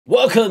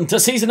Welcome to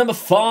season number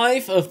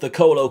 5 of the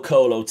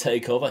Colo-Colo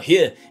Takeover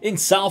here in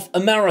South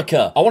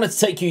America. I wanted to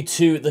take you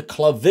to the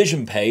Club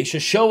Vision page to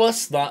show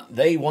us that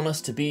they want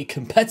us to be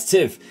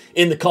competitive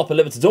in the Copa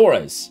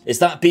Libertadores. Is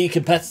that be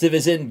competitive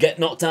as in get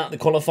knocked out in the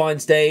qualifying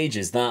stage?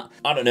 Is that,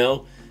 I don't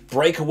know,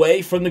 break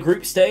away from the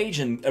group stage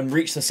and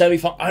reach the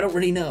semi-final? I don't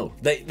really know.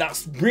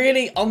 That's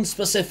really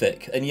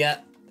unspecific, and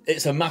yet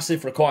it's a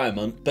massive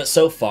requirement, but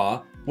so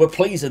far we're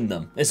pleasing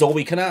them. It's all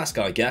we can ask,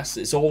 I guess.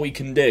 It's all we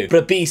can do.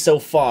 But be so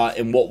far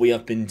in what we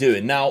have been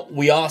doing. Now,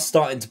 we are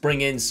starting to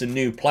bring in some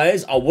new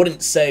players. I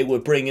wouldn't say we're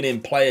bringing in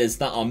players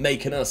that are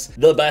making us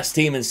the best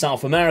team in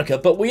South America,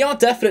 but we are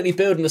definitely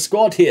building a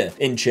squad here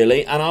in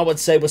Chile, and I would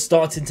say we're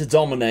starting to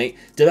dominate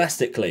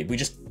domestically. We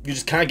just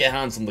can't get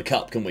hands on the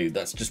cup, can we?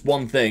 That's just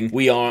one thing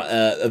we are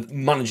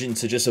managing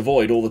to just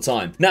avoid all the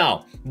time.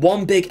 Now,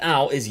 one big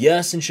out is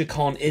Yerson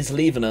Chacon is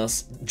leaving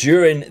us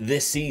during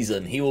this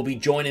season. He will be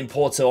joining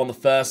Porto on the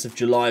 1st of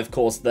July. Of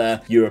course,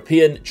 their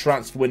European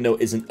transfer window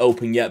isn't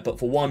open yet, but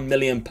for £1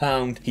 million,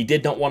 he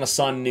did not want to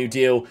sign a new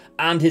deal,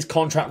 and his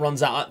contract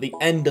runs out at the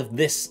end of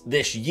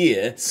this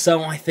year.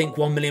 So I think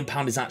 £1 million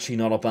is actually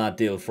not a bad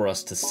deal for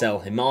us to sell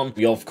him on.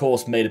 We, of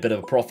course, made a bit of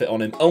a profit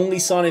on him, only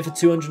signing for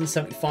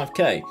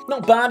 275k.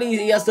 Not bad.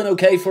 He has done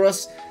okay for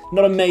us.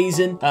 Not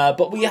amazing,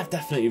 but we have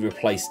definitely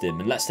replaced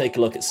him. And let's take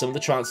a look at some of the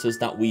transfers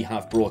that we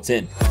have brought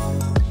in.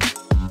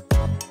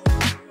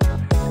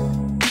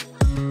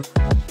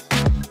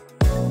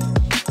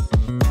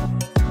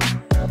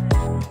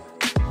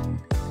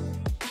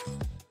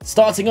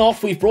 Starting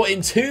off, we've brought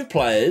in 2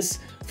 players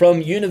from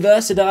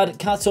Universidad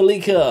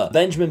Católica.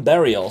 Benjamin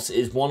Berrios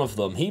is one of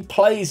them. He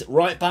plays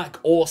right back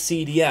or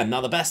CDM.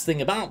 Now, the best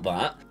thing about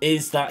that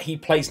is that he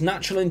plays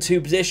natural in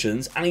 2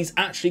 positions, and he's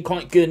actually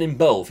quite good in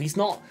both. He's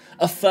not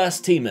a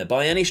first teamer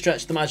by any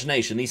stretch of the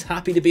imagination. He's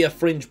happy to be a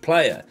fringe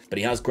player, but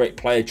he has great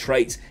player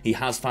traits. He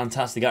has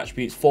fantastic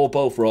attributes for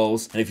both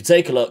roles. And if you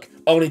take a look,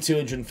 only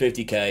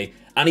 250k.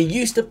 And he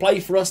used to play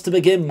for us to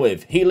begin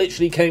with. He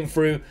literally came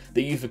through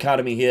the youth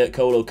academy here at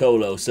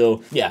Colo-Colo.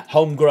 So, yeah,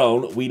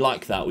 homegrown. We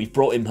like that. We've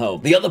brought him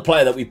home. The other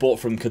player that we bought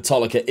from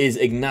Católica is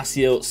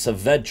Ignacio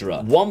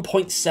Saavedra.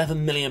 £1.7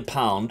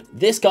 million.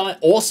 This guy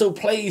also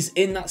plays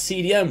in that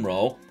CDM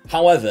role.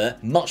 However,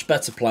 much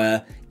better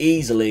player,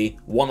 easily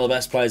one of the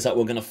best players that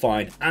we're going to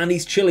find, and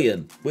he's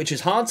Chilean, which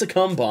is hard to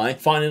come by.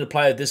 Finding a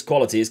player of this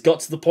quality, it's got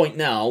to the point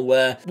now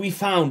where we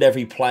found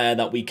every player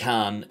that we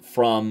can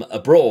from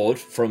abroad,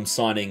 from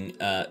signing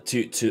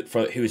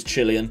who is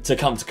Chilean, to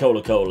come to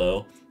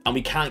Colo-Colo. And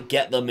we can't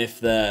get them if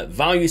their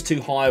value is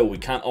too high, or we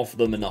can't offer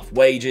them enough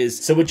wages.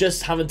 So we're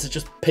just having to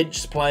just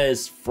pinch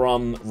players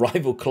from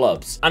rival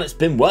clubs. And it's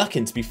been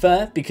working, to be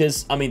fair,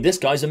 because, I mean, this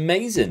guy's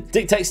amazing.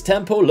 Dictates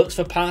tempo, looks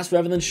for pass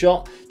rather than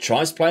shot,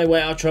 tries to play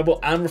away out of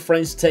trouble, and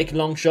refrains to taking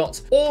long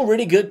shots. All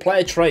really good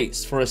player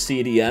traits for a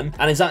CDM.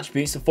 And his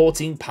attributes of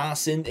 14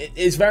 passing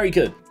is very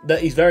good.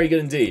 He's very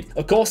good indeed.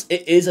 Of course,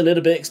 it is a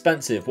little bit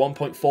expensive,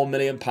 £1.4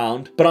 million,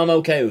 but I'm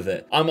okay with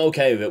it. I'm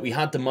okay with it. We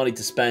had the money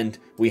to spend.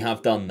 We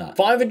have done that.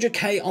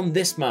 500k on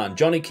this man,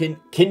 Johnny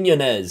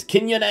Quinones.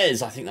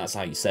 Quinones, I think that's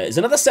how you say it. It's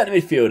another centre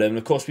midfielder, and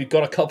of course, we've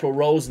got a couple of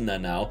roles in there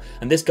now,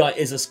 and this guy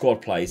is a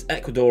squad player. He's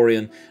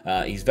Ecuadorian.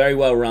 He's very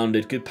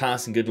well-rounded, good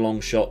pass and good long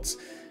shots.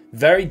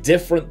 Very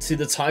different to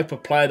the type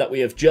of player that we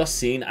have just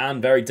seen, and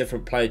very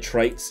different player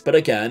traits. But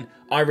again,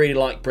 I really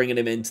like bringing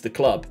him into the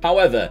club.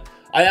 However,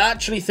 I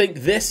actually think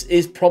this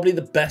is probably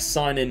the best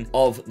signing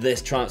of this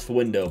transfer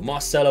window.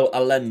 Marcelo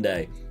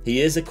Allende.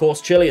 He is, of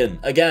course, Chilean,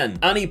 again,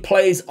 and he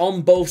plays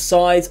on both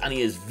sides, and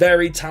he is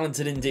very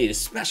talented indeed,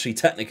 especially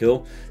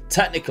technical.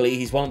 Technically,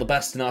 he's one of the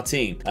best in our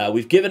team.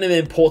 We've given him an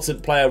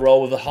important player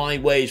role with a high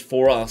wage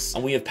for us,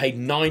 and we have paid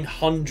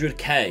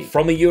 900k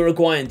from a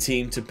Uruguayan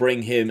team to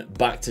bring him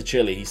back to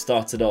Chile. He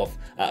started off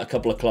at a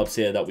couple of clubs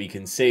here that we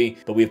can see,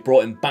 but we've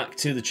brought him back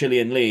to the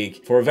Chilean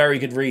league for a very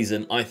good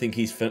reason. I think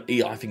he's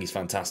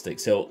fantastic.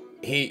 So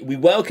we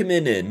welcome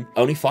him in,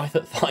 only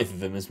 5'5"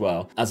 of him as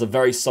well, as a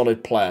very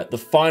solid player. The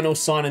final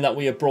signing that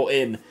we have brought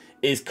in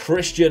is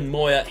Christian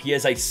Moya. He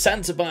is a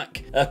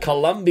centre-back, a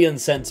Colombian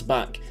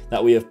centre-back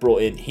that we have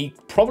brought in. He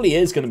probably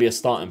is going to be a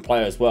starting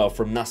player as well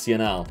from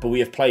Nacional, but we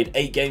have played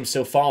 8 games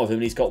so far with him,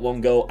 and he's got 1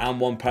 goal and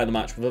 1 player of the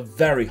match with a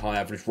very high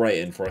average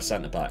rating for a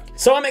centre-back.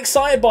 So I'm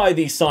excited by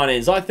these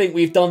signings. I think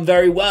we've done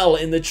very well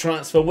in the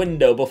transfer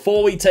window.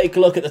 Before we take a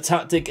look at the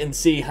tactic and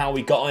see how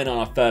we got in on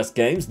our first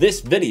games,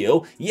 this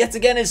video, yet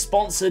again, is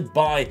sponsored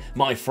by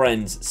my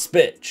friends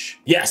SPITCH.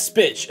 Yes,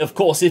 SPITCH, of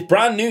course, is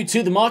brand new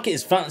to the market,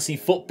 is fantasy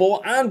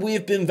football, and we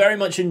have been very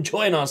much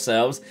enjoying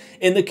ourselves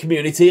in the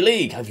Community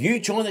League. Have you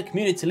joined the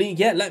Community League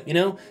yet? Let me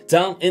know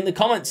down in the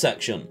comment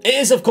section. It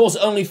is, of course,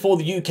 only for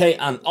the UK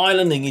and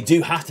Ireland, and you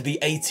do have to be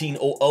 18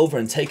 or over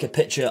and take a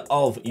picture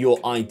of your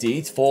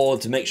ID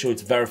to make sure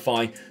to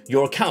verify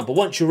your account. But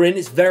once you're in,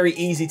 it's very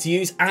easy to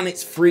use and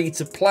it's free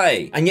to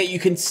play. And yet you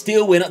can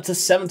still win up to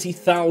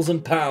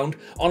 £70,000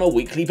 on a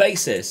weekly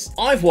basis.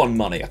 I've won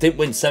money. I didn't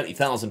win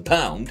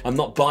 £70,000. I'm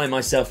not buying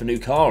myself a new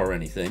car or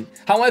anything.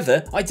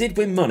 However, I did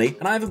win money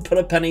and I haven't put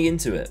a penny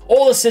into it.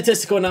 All the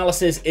statistical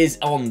analysis is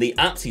on the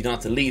app, so you don't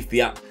have to leave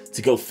the app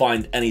to go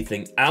find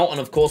anything out. And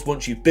of course,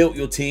 once you've built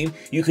your team,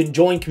 you can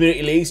join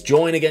community leagues,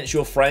 join against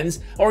your friends,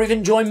 or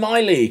even join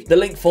my league. The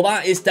link for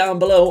that is down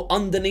below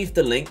underneath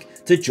the link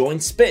to join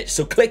SPITCH.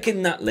 So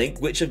clicking that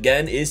link, which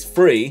again is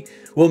free,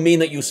 will mean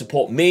that you'll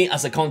support me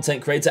as a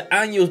content creator,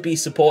 and you'll be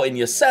supporting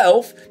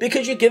yourself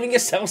because you're giving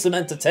yourself some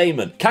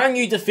entertainment. Can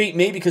you defeat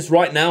me? Because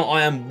right now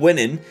I am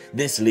winning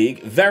this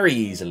league very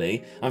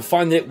easily. I'm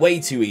finding it way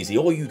too easy.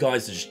 All you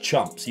guys are just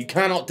chumps. You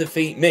cannot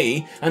defeat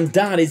me, and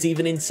Dad is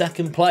even in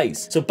second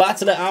place. So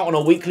battle it out on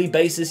a weekly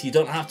basis. You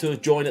don't have to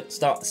join at the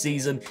start of the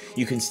season.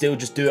 You can still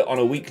just do it on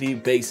a weekly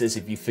basis.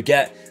 If you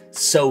forget,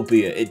 so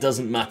be it. It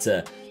doesn't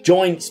matter.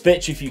 Join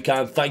SPITCH if you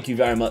can. Thank you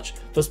very much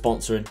for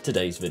sponsoring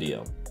today's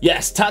video.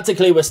 Yes,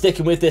 tactically, we're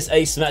sticking with this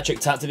asymmetric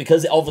tactic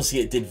because obviously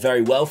it did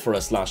very well for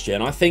us last year,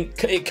 and I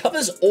think it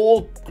covers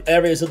all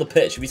areas of the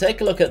pitch. If you take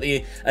a look at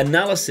the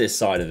analysis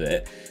side of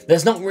it,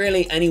 there's not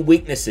really any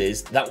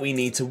weaknesses that we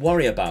need to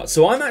worry about.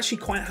 So I'm actually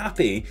quite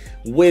happy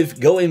with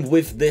going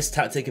with this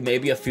tactic, and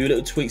maybe a few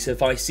little tweaks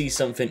if I see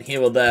something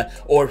here or there,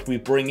 or if we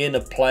bring in a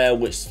player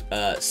which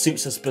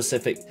suits a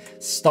specific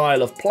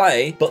style of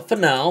play. But for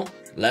now,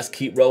 let's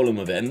keep rolling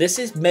with it. And this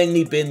has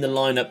mainly been the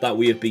lineup that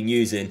we have been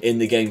using in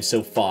the game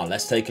so far.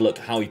 Let's take a look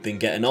at how we've been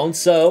getting on.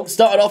 So,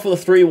 started off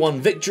with a 3-1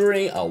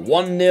 victory, a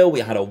 1-0.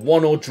 We had a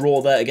 1-0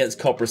 draw there against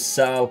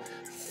Cobresal.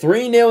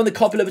 3-0 in the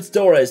Copa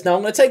Libertadores. Now,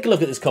 I'm going to take a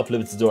look at this Copa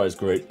Libertadores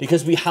group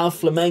because we have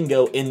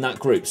Flamengo in that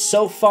group.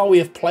 So far, we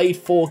have played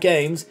 4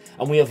 games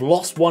and we have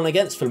lost 1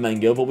 against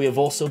Flamengo, but we have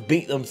also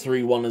beat them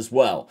 3-1 as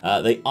well.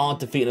 They are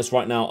defeating us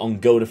right now on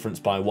goal difference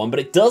by 1, but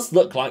it does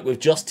look like with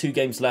just 2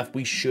 games left,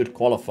 we should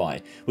qualify.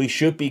 We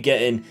should be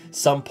getting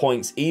some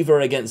points either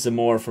against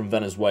Zamora from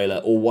Venezuela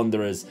or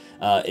Wanderers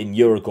in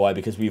Uruguay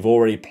because we've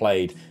already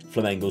played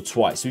Flamengo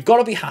twice. We've got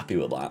to be happy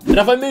with that. And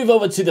if I move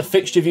over to the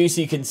fixture view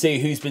so you can see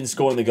who's been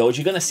scoring the goals,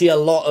 you're going to see a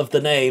lot of the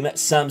name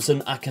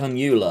Samson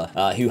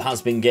Akanula, who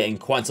has been getting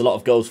quite a lot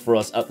of goals for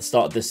us at the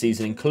start of this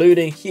season,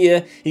 including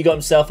here, he got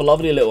himself a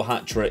lovely little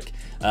hat-trick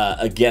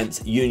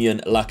against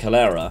Union La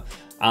Calera.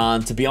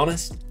 And to be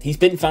honest, he's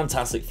been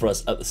fantastic for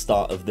us at the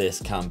start of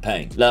this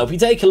campaign. Now, if we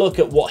take a look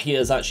at what he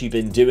has actually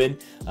been doing,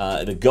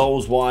 the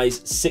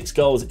goals-wise, 6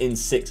 goals in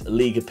 6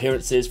 league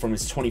appearances from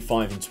his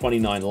 25 and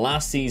 29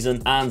 last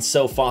season, and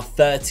so far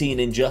 13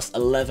 in just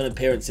 11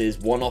 appearances,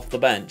 1 off the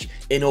bench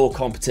in all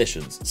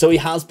competitions. So he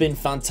has been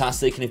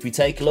fantastic, and if we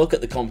take a look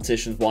at the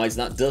competitions-wise,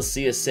 that does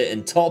see us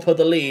sitting top of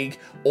the league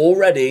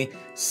already,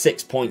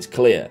 6 points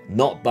clear.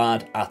 Not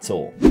bad at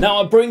all. Now,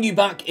 I'll bring you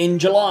back in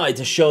July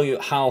to show you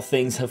how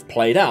things have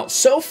played out.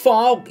 So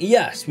far,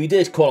 yes, we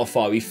did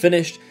qualify. We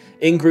finished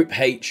in Group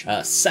H,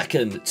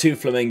 second to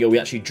Flamengo. We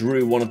actually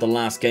drew one of the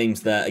last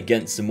games there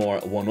against Zamora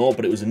at 1-1,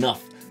 but it was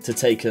enough to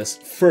take us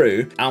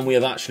through, and we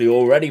have actually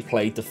already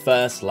played the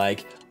first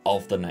leg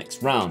of the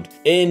next round.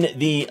 In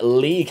the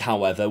league,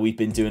 however, we've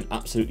been doing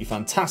absolutely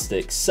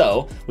fantastic.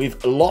 So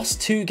we've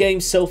lost 2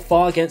 games so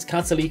far against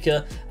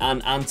Católica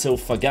and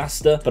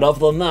Antofagasta, but other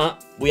than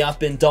that, we have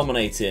been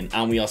dominating,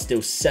 and we are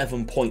still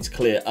 7 points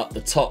clear up the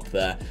top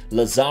there.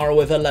 Lazaro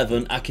with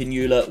 11,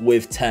 Akinula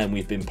with 10.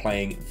 We've been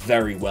playing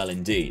very well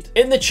indeed.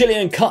 In the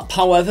Chilean Cup,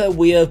 however,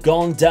 we have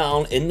gone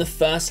down in the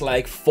first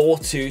leg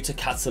 4-2 to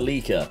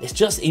Católica. It's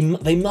just,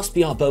 they must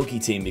be our bogey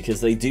team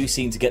because they do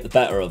seem to get the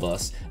better of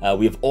us.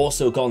 We have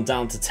also gone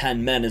down to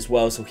 10 men as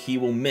well, so he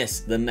will miss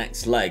the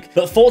next leg.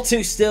 But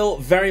 4-2 still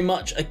very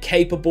much a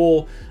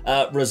capable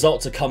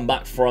result to come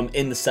back from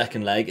in the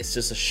second leg. It's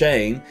just a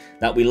shame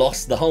that we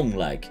lost the home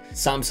leg.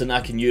 Samson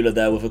Akinula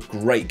there with a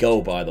great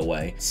goal, by the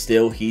way.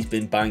 Still, he's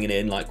been banging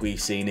in like we've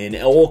seen in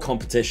all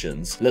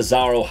competitions.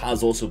 Lazaro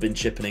has also been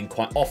chipping in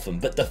quite often,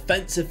 but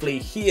defensively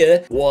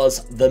here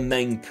was the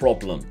main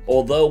problem.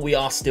 Although we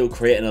are still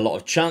creating a lot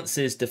of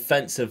chances,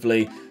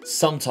 defensively,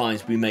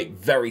 sometimes we make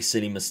very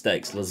silly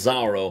mistakes.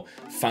 Lazaro,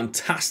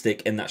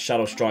 fantastic in that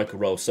shadow striker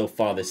role so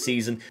far this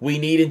season. We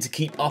need him to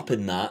keep up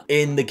in that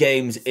in the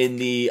games in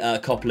the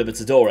Copa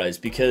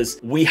Libertadores, because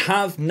we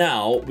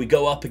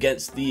go up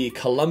against the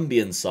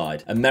Colombian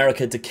side,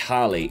 America de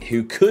Cali,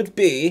 who could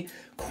be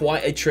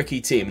quite a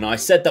tricky team. Now, I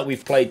said that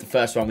we've played the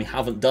first round. We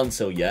haven't done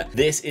so yet.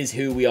 This is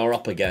who we are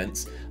up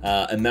against.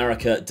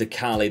 America de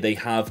Cali. They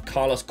have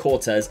Carlos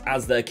Cortez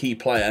as their key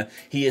player.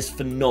 He is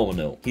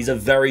phenomenal. He's a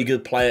very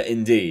good player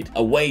indeed.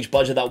 A wage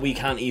budget that we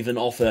can't even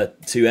offer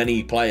to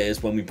any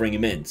players when we bring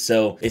him in.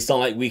 So it's not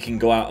like we can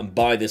go out and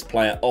buy this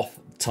player off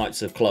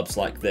types of clubs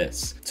like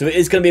this. So it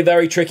is going to be a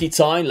very tricky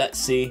time. Let's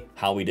see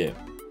how we do.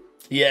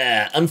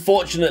 Yeah,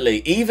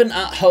 unfortunately, even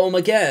at home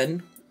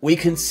again, we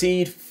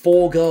concede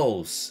 4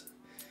 goals.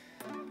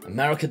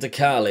 America de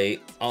Cali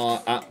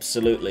are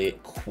absolutely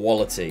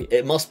quality.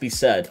 It must be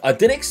said. I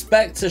didn't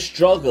expect to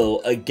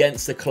struggle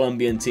against the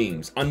Colombian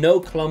teams. I know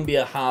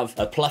Colombia have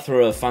a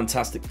plethora of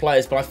fantastic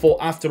players, but I thought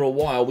after a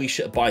while we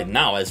should, by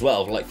now as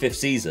well, like 5th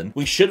season,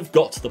 we should have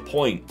got to the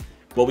point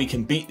where we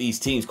can beat these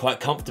teams quite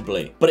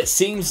comfortably. But it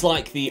seems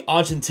like the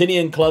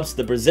Argentinian clubs,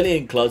 the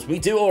Brazilian clubs, we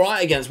do all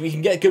right against. We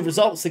can get good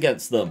results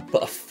against them.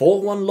 But a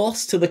 4-1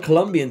 loss to the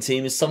Colombian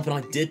team is something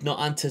I did not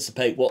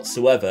anticipate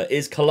whatsoever.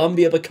 Is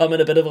Colombia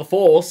becoming a bit of a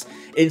force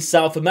in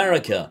South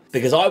America?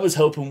 Because I was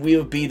hoping we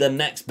would be the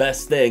next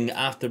best thing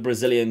after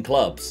Brazilian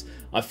clubs.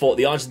 I thought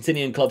the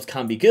Argentinian clubs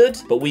can be good,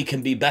 but we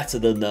can be better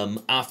than them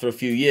after a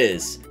few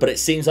years. But it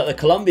seems like the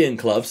Colombian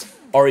clubs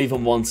are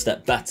even one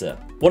step better.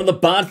 One of the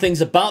bad things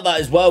about that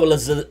as well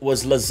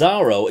was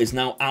Lazaro is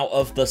now out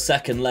of the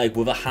second leg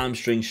with a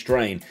hamstring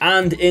strain.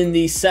 And in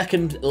the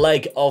second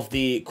leg of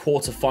the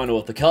quarterfinal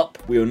of the Cup,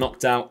 we were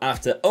knocked out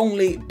after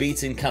only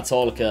beating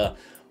Católica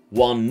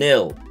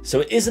 1-0.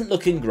 So it isn't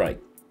looking great.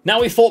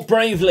 Now, we fought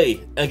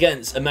bravely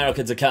against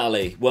América de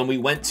Cali when we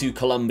went to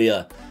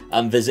Colombia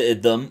and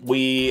visited them.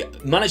 We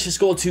managed to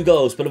score 2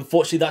 goals, but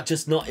unfortunately that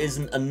just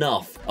isn't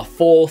enough. A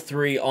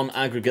 4-3 on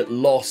aggregate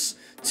loss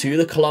to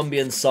the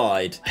Colombian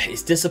side.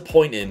 It's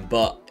disappointing,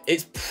 but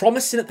it's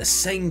promising at the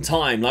same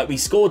time. Like, we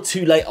scored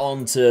too late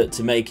on to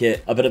make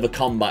it a bit of a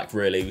comeback,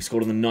 really. We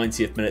scored on the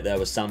 90th minute there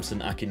with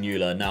Samson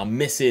Akinula. Now,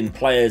 missing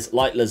players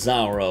like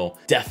Lazaro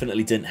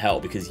definitely didn't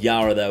help because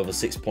Yara there with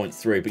a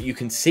 6.3. But you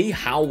can see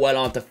how well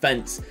our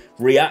defense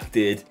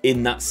reacted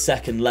in that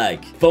second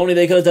leg. If only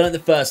they could have done it in the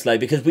first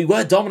leg, because we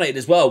were dominated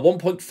as well.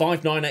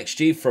 1.59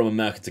 XG from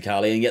América de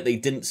Cali, and yet they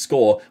didn't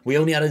score. We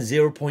only had a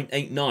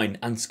 0.89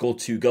 and scored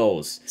 2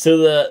 goals. So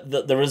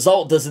the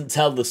result doesn't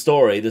tell the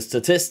story. The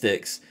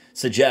statistics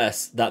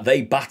suggest that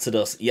they battered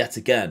us yet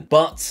again,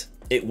 but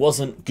it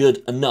wasn't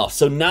good enough.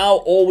 So now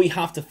all we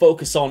have to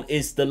focus on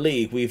is the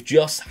league. We've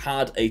just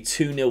had a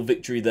 2-0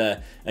 victory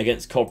there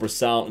against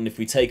Cobresal, and if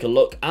we take a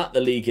look at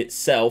the league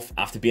itself,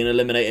 after being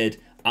eliminated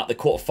at the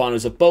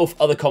quarterfinals of both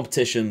other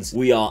competitions,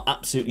 we are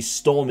absolutely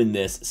storming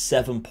this,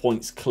 7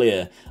 points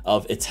clear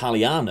of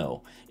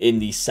Italiano in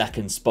the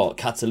second spot.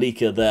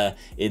 Católica there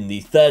in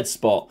the third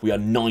spot, we are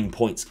 9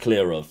 points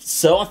clear of.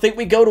 So I think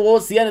we go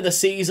towards the end of the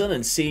season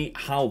and see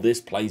how this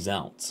plays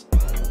out.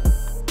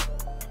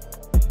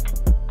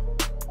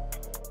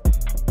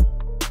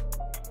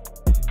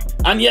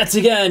 And yet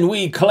again,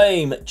 we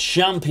claim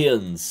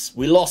champions.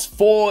 We lost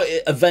 4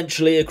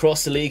 eventually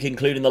across the league,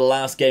 including the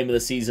last game of the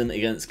season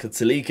against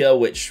Católica,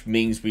 which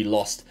means we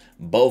lost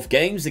both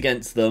games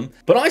against them.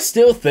 But I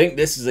still think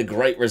this is a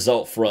great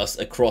result for us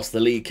across the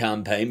league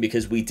campaign,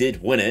 because we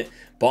did win it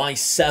by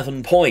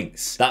 7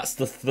 points. That's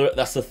the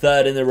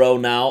third in a row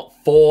now.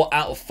 4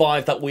 out of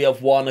 5 that we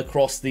have won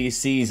across these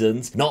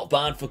seasons. Not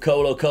bad for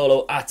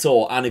Colo-Colo at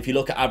all. And if you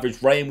look at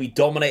average rating, we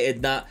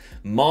dominated that.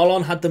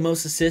 Marlon had the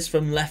most assists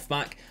from left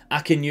back.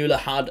 Akinula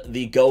had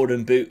the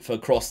golden boot for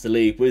across the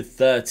league with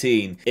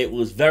 13. It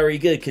was very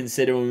good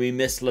considering we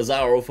missed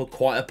Lazaro for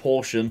quite a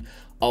portion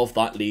of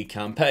that league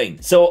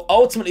campaign. So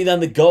ultimately then,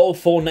 the goal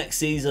for next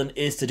season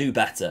is to do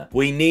better.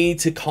 We need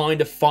to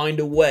kind of find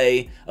a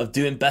way of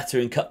doing better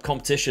in cup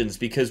competitions,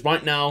 because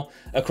right now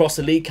across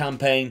the league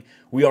campaign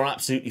we are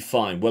absolutely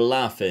fine. We're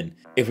laughing.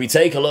 If we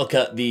take a look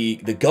at the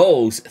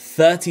goals,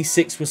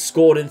 36 was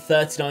scored in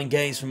 39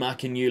 games from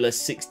Akinula,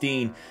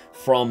 16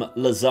 from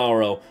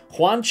Lazaro.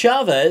 Juan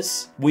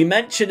Chavez, we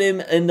mentioned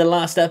him in the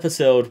last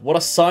episode. What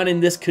a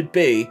signing this could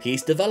be.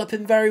 He's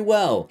developing very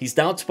well. He's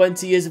now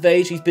 20 years of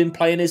age. He's been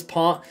playing his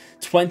part,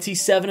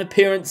 27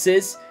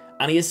 appearances,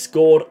 and he has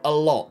scored a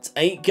lot.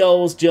 8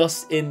 goals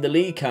just in the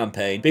league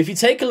campaign. But if you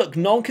take a look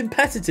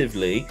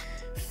non-competitively,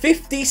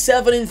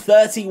 57 in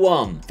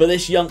 31 for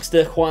this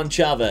youngster Juan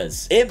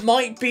Chavez. It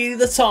might be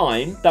the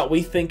time that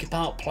we think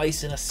about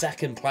placing a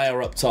second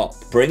player up top,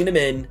 bringing him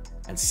in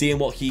and seeing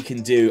what he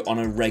can do on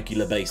a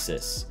regular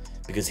basis,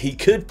 because he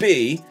could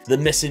be the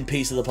missing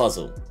piece of the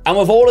puzzle. And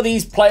with all of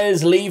these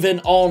players leaving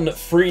on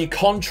free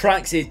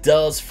contracts, it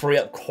does free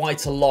up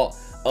quite a lot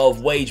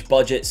of wage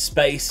budget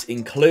space,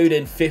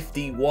 including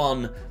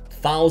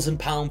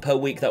 £51,000 per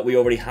week that we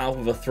already have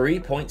with a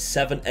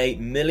 £3.78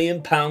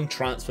 million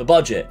transfer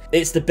budget.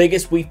 It's the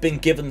biggest we've been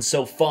given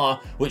so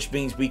far, which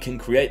means we can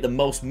create the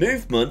most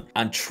movement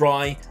and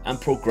try and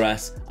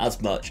progress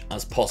as much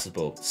as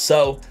possible.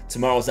 So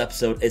tomorrow's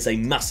episode is a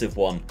massive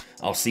one.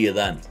 I'll see you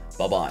then.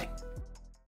 Bye-bye.